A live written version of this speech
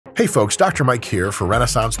Hey folks, Dr. Mike here for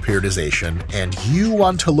Renaissance Periodization, and you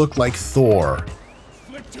want to look like Thor.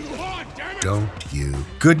 Don't you?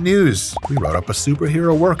 Good news! We wrote up a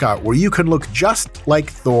superhero workout where you can look just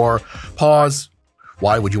like Thor. Pause.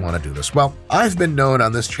 Why would you want to do this? Well, I've been known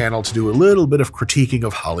on this channel to do a little bit of critiquing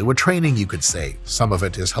of Hollywood training, you could say. Some of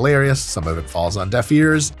it is hilarious, some of it falls on deaf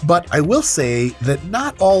ears, but I will say that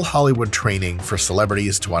not all Hollywood training for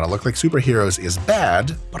celebrities to want to look like superheroes is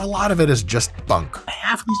bad, but a lot of it is just bunk.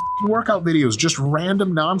 Half these workout videos, just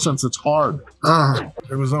random nonsense, it's hard.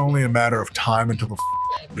 It was only a matter of time until the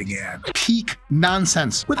began. Peak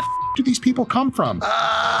nonsense. Where the do these people come from?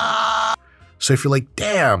 So if you're like,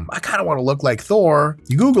 damn, I kind of want to look like Thor,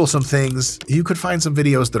 you Google some things, you could find some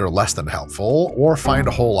videos that are less than helpful or find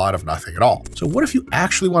a whole lot of nothing at all. So what if you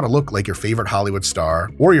actually want to look like your favorite Hollywood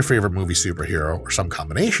star or your favorite movie superhero or some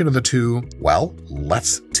combination of the two? Well,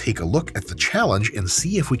 let's take a look at the challenge and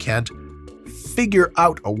see if we can't figure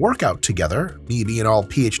out a workout together, me being all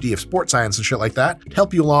PhD of sports science and shit like that, to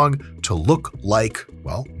help you along to look like,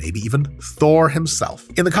 well, maybe even Thor himself.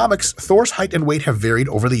 In the comics, Thor's height and weight have varied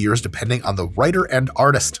over the years depending on the writer and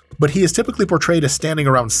artist, but he is typically portrayed as standing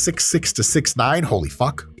around 6'6" to 6'9", holy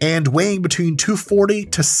fuck, and weighing between 240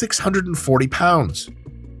 to 640 pounds.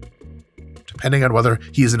 Depending on whether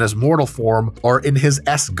he is in his mortal form or in his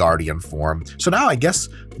S-Guardian form. So now I guess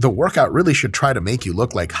the workout really should try to make you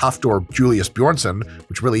look like Hafthor Julius Bjornsson,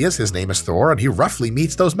 which really is his name is Thor, and he roughly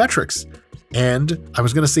meets those metrics. And I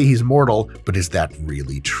was gonna say he's mortal, but is that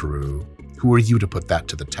really true? Who are you to put that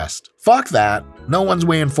to the test? Fuck that. No one's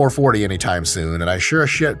weighing 440 anytime soon, and I sure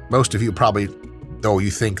as shit, most of you probably, though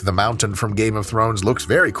you think the mountain from Game of Thrones looks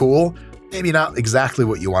very cool, maybe not exactly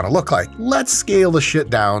what you want to look like. Let's scale the shit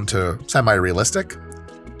down to semi-realistic.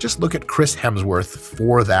 Just look at Chris Hemsworth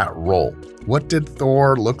for that role. What did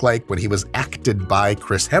Thor look like when he was acted by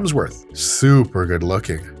Chris Hemsworth? Super good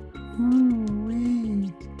looking.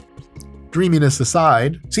 Dreaminess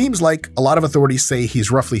aside, seems like a lot of authorities say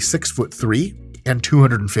he's roughly 6'3" and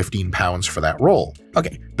 215 pounds for that role.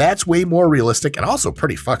 Okay, that's way more realistic and also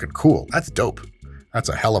pretty fucking cool. That's dope. That's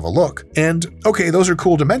a hell of a look. And okay, those are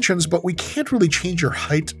cool dimensions, but we can't really change your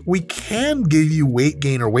height. We can give you weight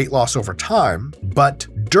gain or weight loss over time, but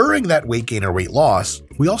during that weight gain or weight loss,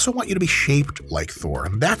 we also want you to be shaped like Thor.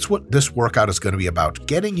 And that's what this workout is going to be about,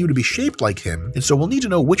 getting you to be shaped like him. And so we'll need to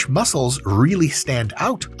know which muscles really stand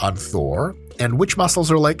out on Thor and which muscles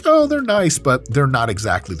are like, oh, they're nice, but they're not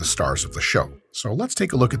exactly the stars of the show. So let's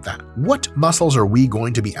take a look at that. What muscles are we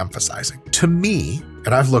going to be emphasizing? To me,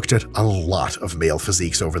 and I've looked at a lot of male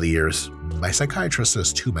physiques over the years, my psychiatrist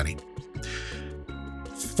says too many.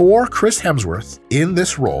 For Chris Hemsworth in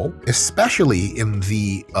this role, especially in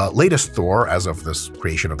the latest Thor, as of this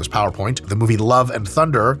creation of this PowerPoint, the movie Love and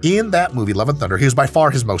Thunder, in that movie Love and Thunder, he was by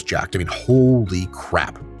far his most jacked. I mean, holy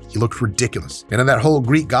crap. He looked ridiculous. And in that whole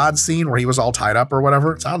Greek god scene where he was all tied up or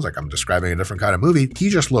whatever, it sounds like I'm describing a different kind of movie, he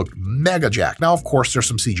just looked mega jacked. Now, of course, there's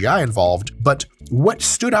some CGI involved, but what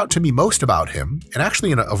stood out to me most about him, and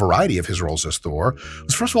actually in a variety of his roles as Thor,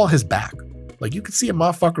 was first of all his back. Like you could see a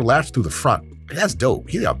motherfucker latch through the front. That's dope.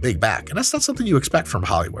 He's got a big back, and that's not something you expect from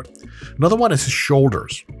Hollywood. Another one is his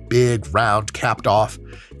shoulders. Big, round, capped off,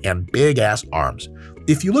 and big ass arms.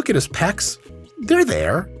 If you look at his pecs, they're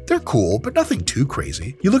there. They're cool, but nothing too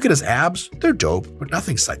crazy. You look at his abs, they're dope, but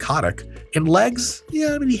nothing psychotic. And legs,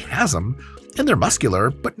 yeah, I mean, he has them, and they're muscular,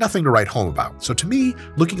 but nothing to write home about. So to me,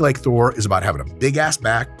 looking like Thor is about having a big ass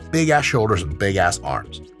back, big ass shoulders, and big ass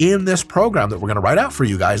arms. In this program that we're gonna write out for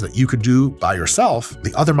you guys that you could do by yourself,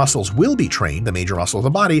 the other muscles will be trained, the major muscle of the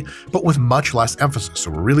body, but with much less emphasis.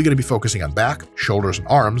 So we're really gonna be focusing on back, shoulders, and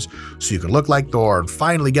arms, so you can look like Thor and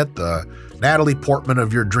finally get the Natalie Portman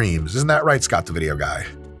of your dreams. Isn't that right, Scott the Video Guy?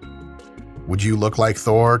 Would you look like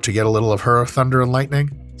Thor to get a little of her thunder and lightning?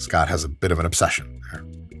 Scott has a bit of an obsession there.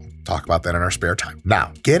 We'll talk about that in our spare time.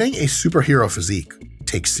 Now, getting a superhero physique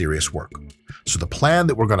takes serious work. So the plan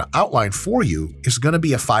that we're going to outline for you is going to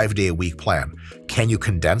be a 5-day-a-week plan. Can you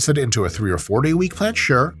condense it into a 3 or 4-day-a-week plan?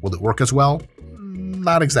 Sure. Will it work as well?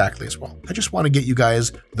 Not exactly as well. I just want to get you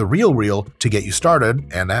guys the real to get you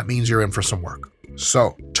started, and that means you're in for some work.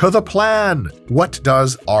 So, to the plan. What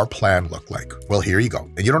does our plan look like? Well, here you go.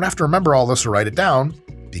 And you don't have to remember all this or write it down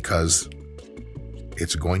because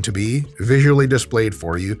it's going to be visually displayed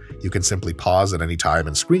for you. You can simply pause at any time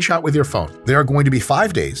and screenshot with your phone. There are going to be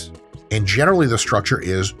 5 days. And generally the structure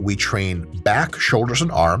is we train back, shoulders,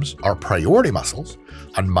 and arms, our priority muscles,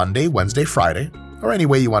 on Monday, Wednesday, Friday, or any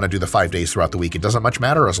way you want to do the 5 days throughout the week. It doesn't much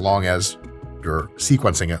matter as long as you're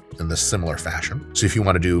sequencing it in this similar fashion. So if you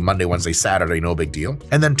want to do Monday, Wednesday, Saturday, no big deal.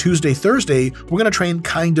 And then Tuesday, Thursday, we're going to train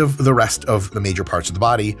kind of the rest of the major parts of the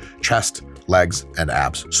body, chest, legs, and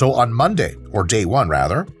abs. So on Monday, or day one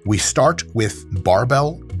rather, we start with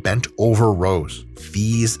barbell bent over rows.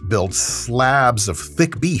 These build slabs of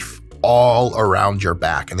thick beef all around your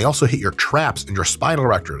back. And they also hit your traps and your spinal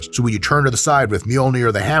erectors. So when you turn to the side with Mjolnir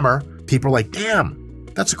or the hammer, people are like, damn,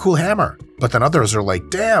 that's a cool hammer. But then others are like,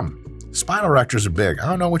 damn, spinal erectors are big. I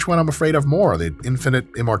don't know which one I'm afraid of more, the infinite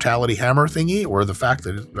immortality hammer thingy or the fact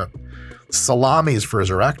that salamis for his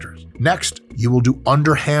erectors. Next, you will do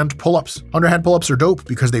underhand pull-ups. Underhand pull-ups are dope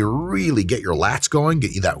because they really get your lats going,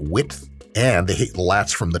 get you that width, and they hit the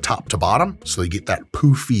lats from the top to bottom, so you get that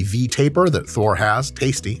poofy V taper that Thor has.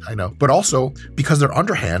 Tasty, I know. But also, because they're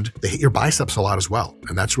underhand, they hit your biceps a lot as well,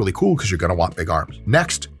 and that's really cool because you're going to want big arms.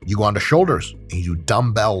 Next, you go on to shoulders, and you do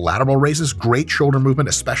dumbbell lateral raises. Great shoulder movement,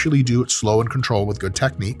 especially do it slow and controlled with good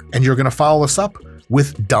technique. And you're going to follow this up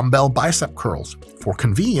with dumbbell bicep curls. For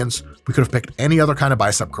convenience, we could have picked any other kind of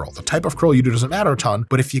bicep curl. The type of curl you do doesn't matter a ton,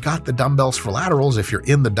 but if you got the dumbbells for laterals, if you're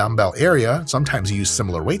in the dumbbell area, sometimes you use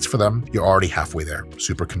similar weights for them, you're already halfway there.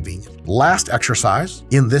 Super convenient. Last exercise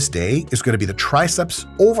in this day is going to be the triceps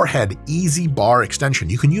overhead easy bar extension.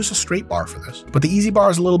 You can use a straight bar for this, but the easy bar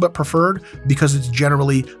is a little bit preferred because it's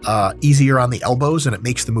generally easier on the elbows and it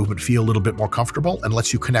makes the movement feel a little bit more comfortable and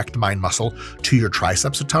lets you connect mind muscle to your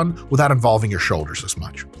triceps a ton without involving your shoulders as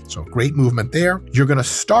much. So great movement there. You're going to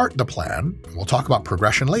start the plan, and we'll talk about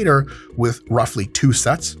progression later, with roughly 2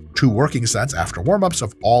 working sets after warm-ups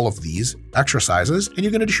of all of these exercises, and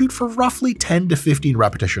you're going to shoot for roughly 10 to 15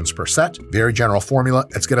 repetitions per set. Very general formula.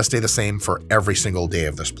 It's going to stay the same for every single day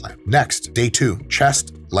of this plan. Next, day 2,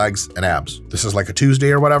 chest, legs, and abs. This is like a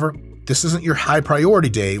Tuesday or whatever. This isn't your high priority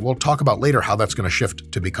day. We'll talk about later how that's going to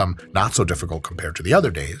shift to become not so difficult compared to the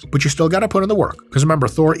other days, but you still got to put in the work. Because remember,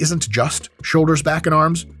 Thor isn't just shoulders, back, and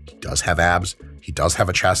arms. He does have abs. He does have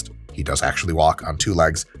a chest. He does actually walk on 2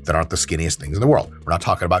 legs that aren't the skinniest things in the world. We're not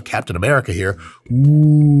talking about Captain America here.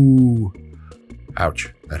 Ooh.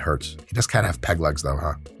 Ouch, that hurts. He does kind of have peg legs though,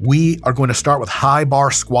 huh? We are going to start with high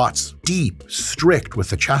bar squats, deep, strict with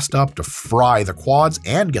the chest up to fry the quads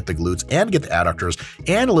and get the glutes and get the adductors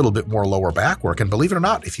and a little bit more lower back work. And believe it or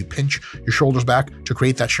not, if you pinch your shoulders back to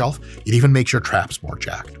create that shelf, it even makes your traps more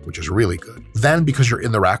jacked, which is really good. Then, because you're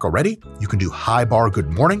in the rack already, you can do high bar good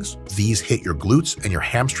mornings. These hit your glutes and your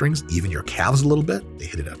hamstrings, even your calves a little bit. They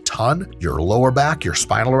hit it a ton. Your lower back, your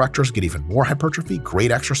spinal erectors get even more hypertrophy.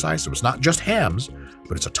 Great exercise. So it's not just hams,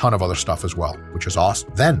 but it's a ton of other stuff as well, which is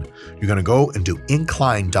awesome. Then you're going to go and do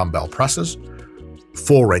incline dumbbell presses,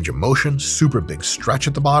 full range of motion, super big stretch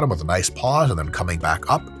at the bottom with a nice pause and then coming back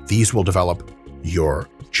up. These will develop your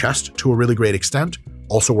chest to a really great extent.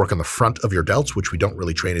 Also work on the front of your delts, which we don't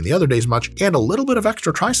really train in the other days much, and a little bit of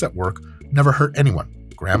extra tricep work never hurt anyone.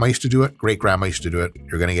 Grandma used to do it, great grandma used to do it.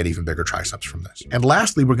 You're going to get even bigger triceps from this. And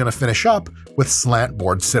lastly, we're going to finish up with slant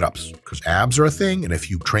board sit-ups because abs are a thing. And if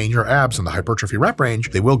you train your abs in the hypertrophy rep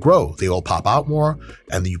range, they will grow. They will pop out more.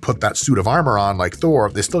 And then you put that suit of armor on like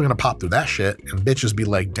Thor, they're still going to pop through that shit. And bitches be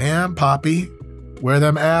like, damn, Poppy, where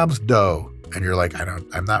them abs dough? And you're like,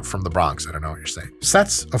 I'm not from the Bronx. I don't know what you're saying.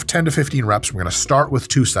 Sets of 10 to 15 reps. We're going to start with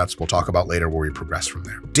 2 sets. We'll talk about later where we progress from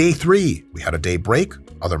there. Day 3, we had a day break.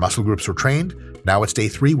 Other muscle groups were trained. Now it's day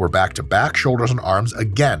 3. We're back to back, shoulders, and arms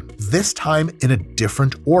again. This time in a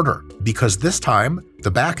different order because this time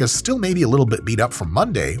the back is still maybe a little bit beat up from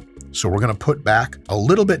Monday. So we're going to put back a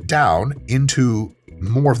little bit down into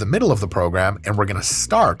more of the middle of the program, and we're going to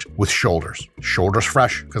start with shoulders. Shoulders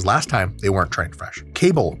fresh, because last time they weren't trained fresh.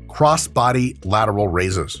 Cable cross-body lateral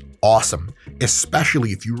raises. Awesome,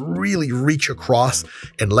 especially if you really reach across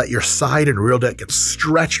and let your side and rear delt get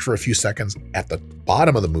stretched for a few seconds at the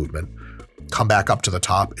bottom of the movement. Come back up to the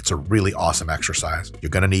top. It's a really awesome exercise. You're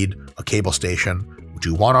going to need a cable station.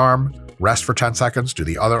 Do one arm, rest for 10 seconds, do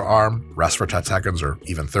the other arm, rest for 10 seconds or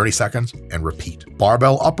even 30 seconds, and repeat.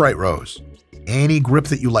 Barbell upright rows. Any grip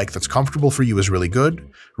that you like that's comfortable for you is really good.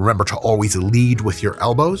 Remember to always lead with your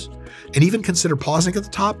elbows and even consider pausing at the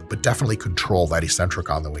top, but definitely control that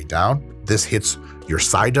eccentric on the way down. This hits your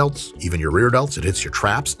side delts, even your rear delts. It hits your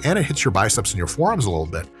traps and it hits your biceps and your forearms a little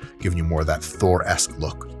bit, giving you more of that Thor-esque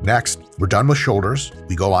look. Next, we're done with shoulders.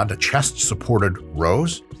 We go on to chest supported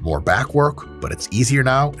rows. more back work, but it's easier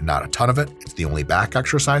now and not a ton of it. It's the only back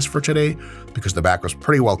exercise for today because the back was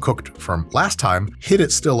pretty well cooked from last time. Hit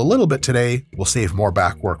it still a little bit today. We'll save more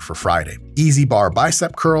back work for Friday. Easy bar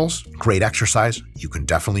bicep curls, great exercise. You can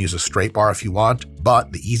definitely use a straight bar if you want,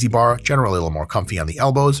 but the easy bar, generally a little more comfy on the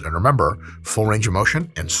elbows. And remember, full range of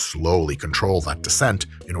motion and slowly control that descent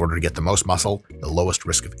in order to get the most muscle, the lowest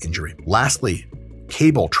risk of injury. Lastly,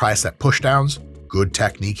 cable tricep pushdowns. Good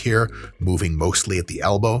technique here, moving mostly at the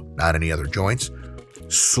elbow, not any other joints.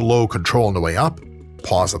 Slow control on the way up,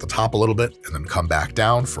 pause at the top a little bit, and then come back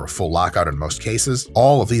down for a full lockout in most cases.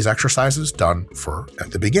 All of these exercises done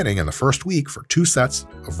at the beginning in the first week for 2 sets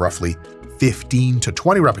of roughly 15 to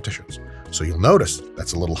 20 repetitions. So you'll notice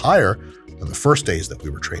that's a little higher than the first days that we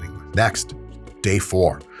were training with. Next, day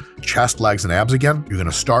 4. Chest, legs, and abs again. You're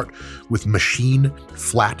gonna start with machine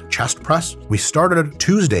flat chest press. We started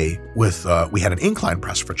Tuesday with, we had an incline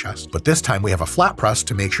press for chest, but this time we have a flat press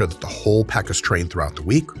to make sure that the whole pec is trained throughout the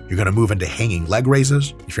week. You're gonna move into hanging leg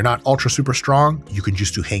raises. If you're not ultra super strong, you can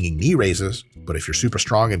just do hanging knee raises, but if you're super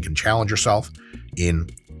strong and can challenge yourself in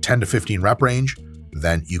 10 to 15 rep range,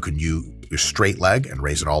 then you can use your straight leg and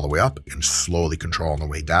raise it all the way up and slowly control on the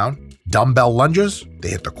way down. Dumbbell lunges, they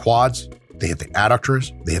hit the quads, they hit the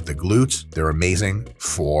adductors, they hit the glutes. They're amazing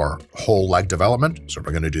for whole leg development. So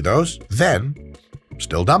we're gonna do those. Then,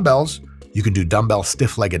 still dumbbells, you can do dumbbell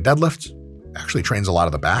stiff-legged deadlifts. Actually trains a lot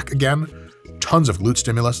of the back again. Tons of glute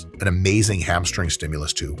stimulus, an amazing hamstring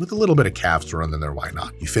stimulus too, with a little bit of calves thrown in there, why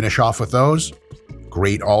not? You finish off with those.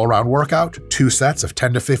 Great all-around workout, 2 sets of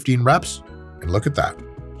 10 to 15 reps. And look at that.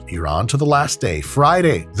 You're on to the last day,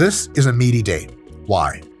 Friday. This is a meaty day.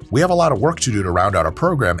 Why? We have a lot of work to do to round out our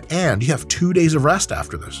program, and you have 2 days of rest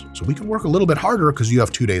after this. So we can work a little bit harder because you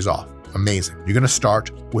have 2 days off. Amazing. You're gonna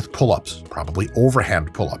start with pull-ups, probably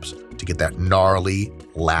overhand pull-ups to get that gnarly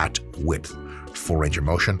lat width. Full range of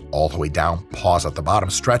motion all the way down, pause at the bottom,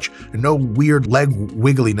 stretch, and no weird leg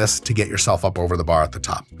wiggliness to get yourself up over the bar at the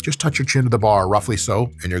top. Just touch your chin to the bar, roughly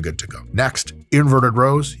so, and you're good to go. Next, inverted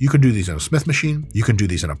rows. You can do these in a Smith machine. You can do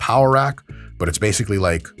these in a power rack, but it's basically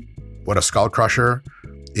like what a skull crusher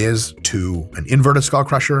is to an inverted skull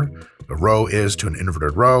crusher. The row is to an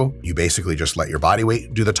inverted row. You basically just let your body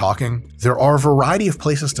weight do the talking. There are a variety of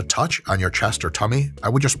places to touch on your chest or tummy. I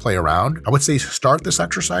would just play around. I would say start this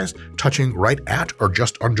exercise touching right at or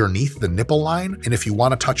just underneath the nipple line. And if you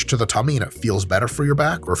want to touch to the tummy and it feels better for your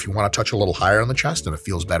back, or if you want to touch a little higher on the chest and it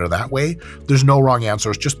feels better that way, there's no wrong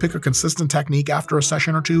answers. Just pick a consistent technique after a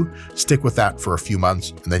session or two, stick with that for a few months,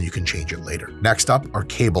 and then you can change it later. Next up are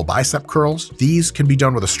cable bicep curls. These can be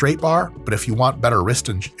done with a straight bar, but if you want better wrist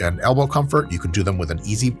and elbow comfort, you can do them with an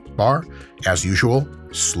easy bar. As usual,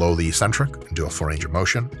 slow the eccentric and do a full range of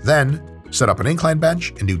motion. Then set up an incline bench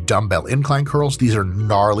and do dumbbell incline curls. These are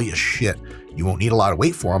gnarly as shit. You won't need a lot of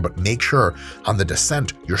weight for them, but make sure on the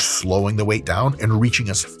descent, you're slowing the weight down and reaching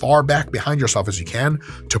as far back behind yourself as you can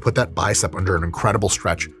to put that bicep under an incredible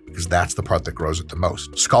stretch, because that's the part that grows it the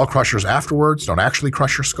most. Skull crushers afterwards don't actually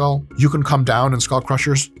crush your skull. You can come down in skull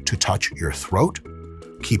crushers to touch your throat,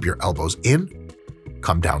 keep your elbows in,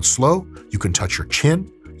 come down slow. You can touch your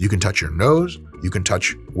chin, you can touch your nose, you can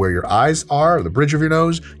touch where your eyes are, the bridge of your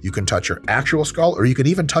nose, you can touch your actual skull, or you can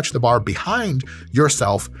even touch the bar behind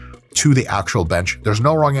yourself to the actual bench. There's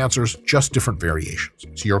no wrong answers, just different variations.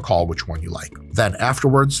 It's your call which one you like. Then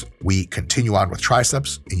afterwards, we continue on with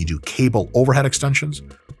triceps and you do cable overhead extensions.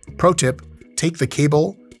 Pro tip, take the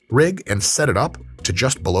cable rig and set it up to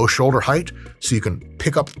just below shoulder height so you can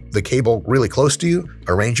pick up the cable really close to you,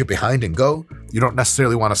 arrange it behind and go. You don't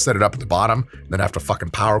necessarily want to set it up at the bottom, then have to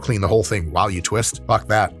fucking power clean the whole thing while you twist. Fuck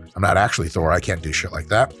that. I'm not actually Thor, I can't do shit like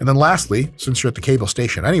that. And then lastly, since you're at the cable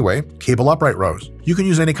station anyway, cable upright rows. You can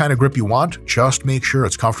use any kind of grip you want, just make sure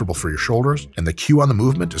it's comfortable for your shoulders. And the cue on the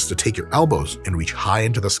movement is to take your elbows and reach high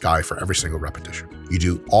into the sky for every single repetition. You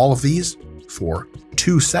do all of these for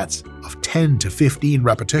 2 sets of 10 to 15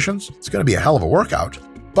 repetitions. It's gonna be a hell of a workout,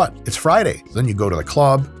 but it's Friday. Then you go to the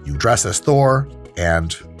club, you dress as Thor,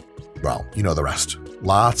 and well, you know the rest.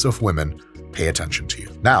 Lots of women pay attention to you.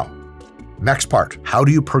 Now, next part, how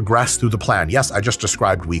do you progress through the plan? Yes, I just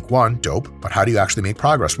described week 1, dope, but how do you actually make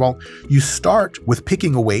progress? Well, you start with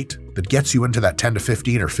picking a weight that gets you into that 10 to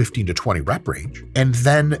 15 or 15 to 20 rep range. And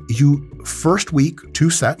then you, first week, 2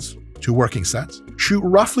 sets, 2 working sets, shoot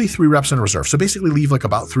roughly 3 reps in reserve. So basically leave like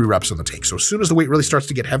about 3 reps in the take. So as soon as the weight really starts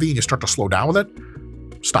to get heavy and you start to slow down with it,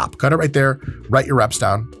 stop, cut it right there, write your reps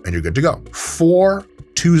down, and you're good to go. For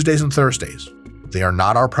Tuesdays and Thursdays, they are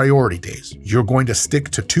not our priority days. You're going to stick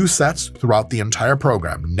to 2 sets throughout the entire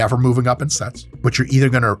program, never moving up in sets, but you're either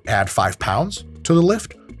going to add 5 pounds to the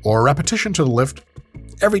lift or a repetition to the lift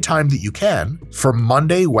every time that you can for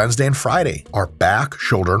Monday, Wednesday, and Friday are back,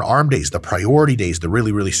 shoulder, and arm days, the priority days, the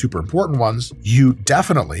really, really super important ones. You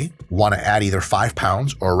definitely want to add either 5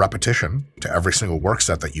 pounds or a repetition to every single work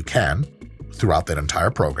set that you can throughout that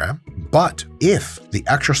entire program. But if the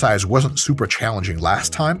exercise wasn't super challenging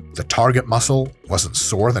last time, the target muscle wasn't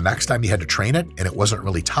sore the next time you had to train it, and it wasn't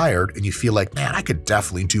really tired, and you feel like, man, I could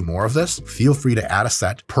definitely do more of this, feel free to add a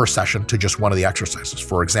set per session to just one of the exercises.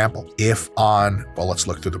 For example, if let's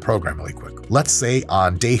look through the program really quick. Let's say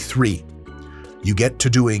on day 3, you get to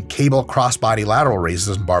doing cable crossbody lateral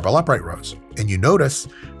raises and barbell upright rows, and you notice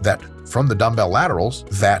that from the dumbbell laterals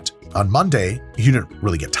that on Monday, you didn't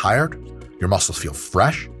really get tired. Your muscles feel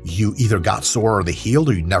fresh. You either got sore or they healed,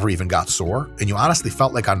 or you never even got sore. And you honestly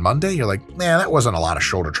felt like on Monday, you're like, man, that wasn't a lot of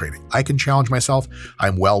shoulder training. I can challenge myself.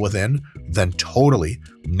 I'm well within. Then totally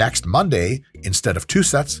next Monday, instead of 2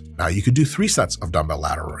 sets, now you could do 3 sets of dumbbell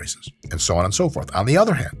lateral raises, and so on and so forth. On the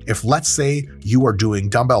other hand, if let's say you are doing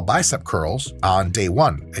dumbbell bicep curls on day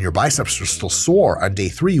 1 and your biceps are still sore on day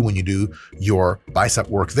 3 when you do your bicep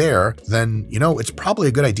work there, then it's probably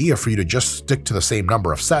a good idea for you to just stick to the same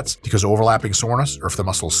number of sets, because overlapping soreness, or if the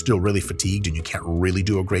muscle is still really fatigued and you can't really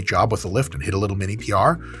do a great job with the lift and hit a little mini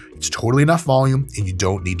PR, it's totally enough volume and you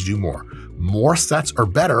don't need to do more. More sets are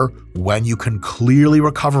better when you can clearly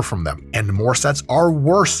recover from them, and more sets are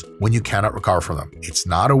worse when you cannot recover from them. It's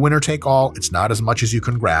not a winner take all. It's not as much as you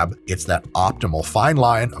can grab. It's that optimal fine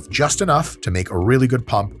line of just enough to make a really good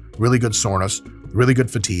pump, really good soreness, really good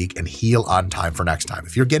fatigue, and heal on time for next time.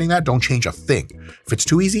 If you're getting that, don't change a thing. If it's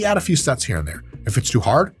too easy, add a few sets here and there. If it's too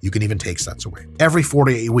hard, you can even take sets away. Every 4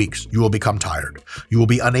 to 8 weeks, you will become tired. You will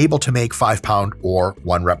be unable to make 5-pound or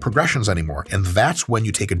 1-rep progressions anymore. And that's when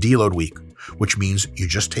you take a deload week, which means you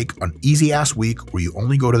just take an easy ass week where you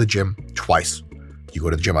only go to the gym twice. You go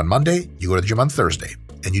to the gym on Monday, you go to the gym on Thursday,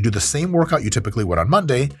 and you do the same workout you typically would on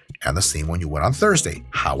Monday and the same one you would on Thursday.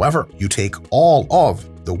 However, you take all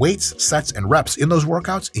of the weights, sets, and reps in those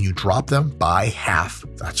workouts and you drop them by half.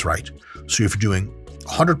 That's right. So if you're doing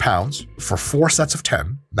 100 pounds for 4 sets of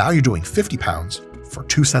 10, now you're doing 50 pounds for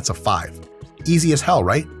 2 sets of 5. Easy as hell,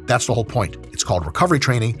 right? That's the whole point. It's called recovery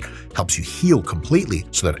training, helps you heal completely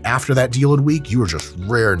so that after that deload week, you are just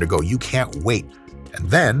raring to go. You can't wait. And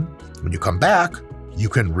then when you come back, you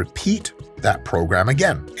can repeat that program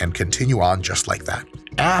again and continue on just like that.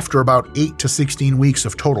 After about 8 to 16 weeks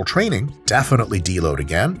of total training, definitely deload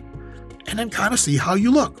again, and then kind of see how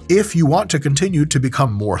you look. If you want to continue to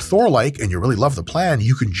become more Thor-like and you really love the plan,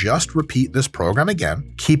 you can just repeat this program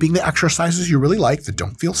again, keeping the exercises you really like that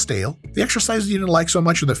don't feel stale. The exercises you didn't like so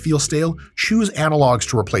much and that feel stale, choose analogs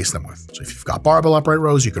to replace them with. So if you've got barbell upright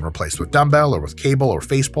rows, you can replace with dumbbell or with cable or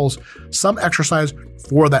face pulls, some exercise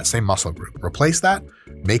for that same muscle group. Replace that,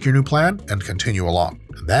 make your new plan, and continue along.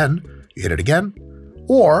 And then you hit it again,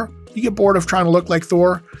 or you get bored of trying to look like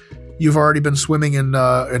Thor. You've already been swimming in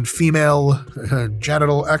female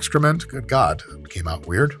genital excrement. Good God, it came out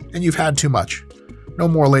weird. And you've had too much. No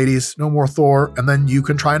more ladies, no more Thor, and then you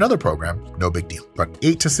can try another program. No big deal. But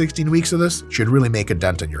 8 to 16 weeks of this should really make a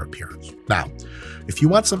dent in your appearance. Now, if you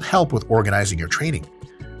want some help with organizing your training,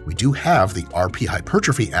 we do have the RP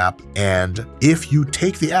Hypertrophy app, and if you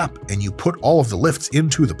take the app and you put all of the lifts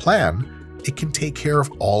into the plan, it can take care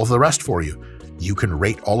of all of the rest for you. You can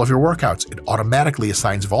rate all of your workouts. It automatically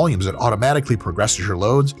assigns volumes. It automatically progresses your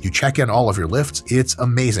loads. You check in all of your lifts. It's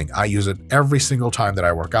amazing. I use it every single time that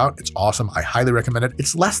I work out. It's awesome. I highly recommend it.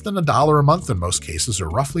 It's less than $1 a month in most cases, or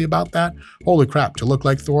roughly about that. Holy crap, to look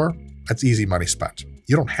like Thor, that's easy money spent.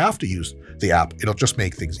 You don't have to use the app. It'll just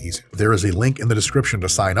make things easier. There is a link in the description to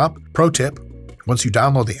sign up. Pro tip, once you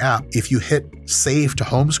download the app, if you hit save to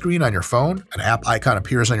home screen on your phone, an app icon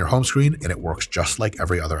appears on your home screen and it works just like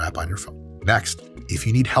every other app on your phone. Next, if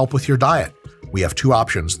you need help with your diet, we have 2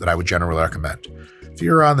 options that I would generally recommend. If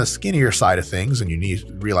you're on the skinnier side of things and you need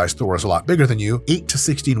to realize Thor is a lot bigger than you, 8 to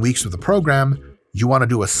 16 weeks of the program, you want to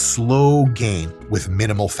do a slow gain with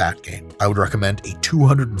minimal fat gain. I would recommend a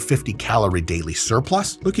 250 calorie daily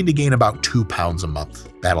surplus, looking to gain about 2 pounds a month.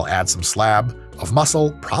 That'll add some slab of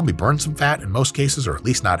muscle, probably burn some fat in most cases, or at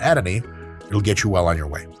least not add any. It'll get you well on your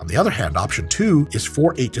way. On the other hand, option 2 is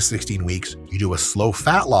for 8 to 16 weeks, you do a slow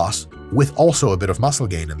fat loss with also a bit of muscle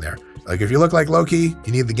gain in there. Like if you look like Loki,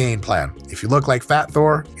 you need the gain plan. If you look like Fat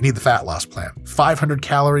Thor, you need the fat loss plan. 500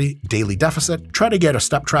 calorie daily deficit. Try to get a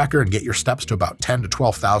step tracker and get your steps to about 10 to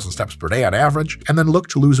 12,000 steps per day on average, and then look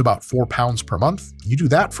to lose about 4 pounds per month. You do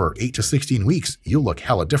that for 8 to 16 weeks, you'll look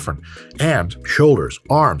hella different. And shoulders,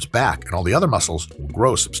 arms, back, and all the other muscles will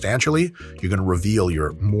grow substantially. You're gonna reveal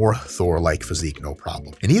your more Thor-like physique, no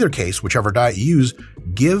problem. In either case, whichever diet you use,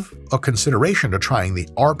 give a consideration to trying the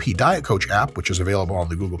RP Diet Coach app, which is available on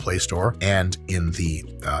the Google Play Store and in the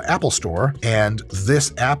Apple Store. And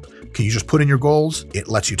this app, can you just put in your goals? It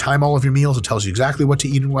lets you time all of your meals. It tells you exactly what to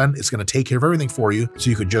eat and when. It's going to take care of everything for you. So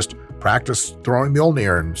you could just practice throwing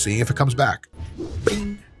Mjolnir and seeing if it comes back.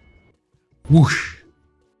 Bing. Whoosh.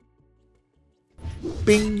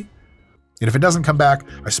 Bing. And if it doesn't come back,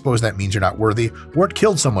 I suppose that means you're not worthy, or it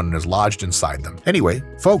killed someone and is lodged inside them. Anyway,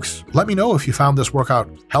 folks, let me know if you found this workout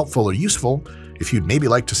helpful or useful. If you'd maybe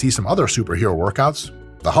like to see some other superhero workouts.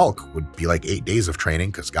 The Hulk would be like 8 days of training,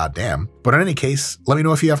 because goddamn. But in any case, let me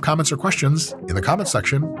know if you have comments or questions in the comments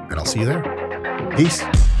section, and I'll see you there. Peace.